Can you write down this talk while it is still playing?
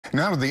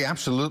Now to the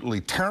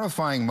absolutely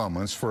terrifying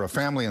moments for a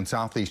family in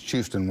Southeast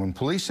Houston when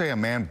police say a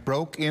man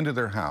broke into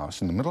their house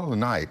in the middle of the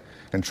night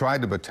and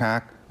tried to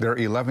attack their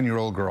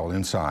 11-year-old girl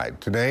inside.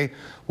 Today,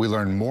 we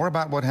learn more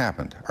about what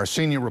happened. Our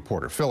senior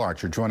reporter, Phil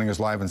Archer, joining us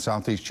live in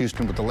Southeast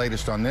Houston with the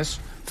latest on this.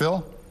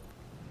 Phil?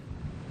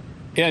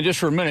 Yeah, just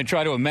for a minute,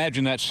 try to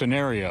imagine that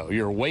scenario.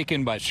 You're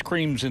awakened by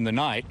screams in the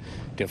night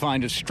to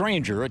find a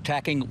stranger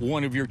attacking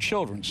one of your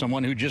children,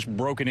 someone who just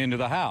broken into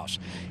the house.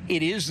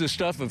 It is the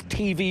stuff of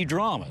TV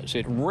dramas.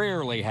 It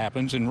rarely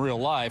happens in real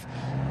life,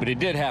 but it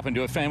did happen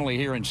to a family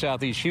here in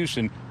Southeast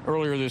Houston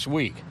earlier this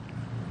week.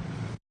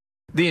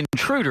 The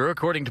intruder,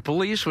 according to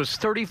police, was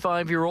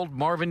 35-year-old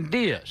Marvin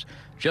Diaz.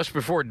 Just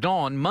before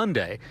dawn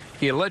Monday,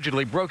 he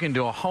allegedly broke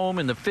into a home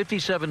in the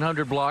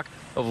 5700 block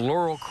of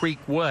Laurel Creek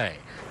Way,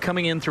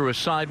 coming in through a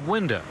side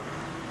window.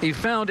 He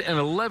found an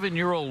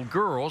 11-year-old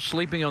girl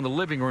sleeping on the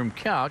living room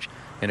couch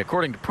and,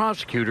 according to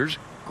prosecutors,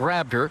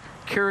 grabbed her,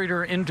 carried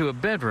her into a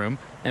bedroom,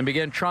 and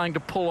began trying to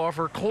pull off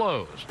her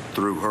clothes.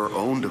 Through her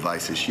own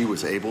devices, she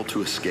was able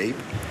to escape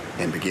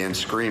and began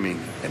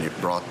screaming, and it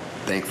brought,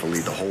 thankfully,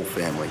 the whole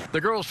family.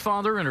 The girl's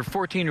father and her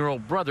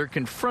 14-year-old brother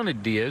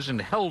confronted Diaz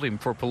and held him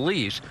for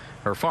police,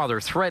 her father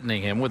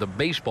threatening him with a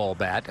baseball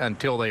bat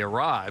until they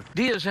arrived.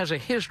 Diaz has a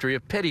history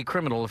of petty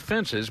criminal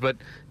offenses, but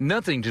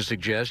nothing to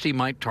suggest he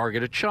might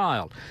target a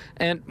child.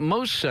 And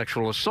most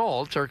sexual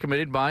assaults are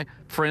committed by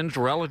friends,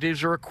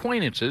 relatives, or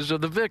acquaintances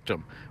of the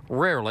victim,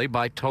 rarely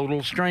by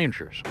total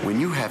strangers. When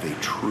you have a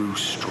true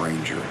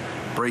stranger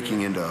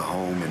breaking into a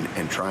home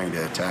and trying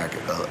to attack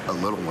a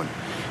little one,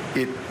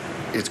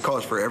 it's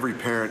cause for every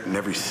parent and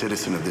every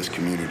citizen of this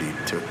community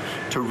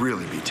to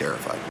really be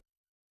terrified.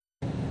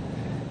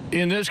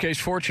 In this case,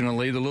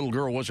 fortunately, the little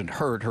girl wasn't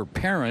hurt. Her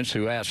parents,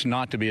 who asked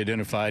not to be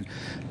identified,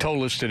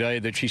 told us today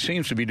that she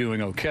seems to be doing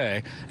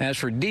okay. As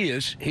for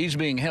Diaz, he's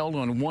being held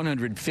on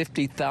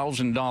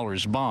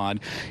 $150,000 bond.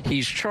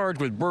 He's charged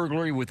with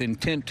burglary with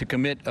intent to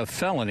commit a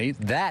felony.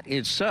 That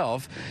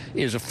itself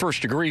is a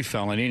first-degree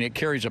felony, and it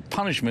carries a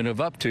punishment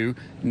of up to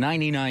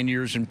 99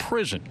 years in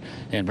prison.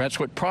 And that's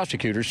what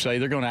prosecutors say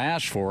they're going to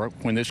ask for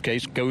when this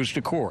case goes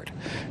to court.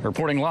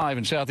 Reporting live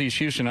in Southeast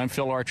Houston, I'm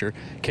Phil Archer,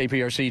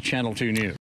 KPRC Channel 2 News.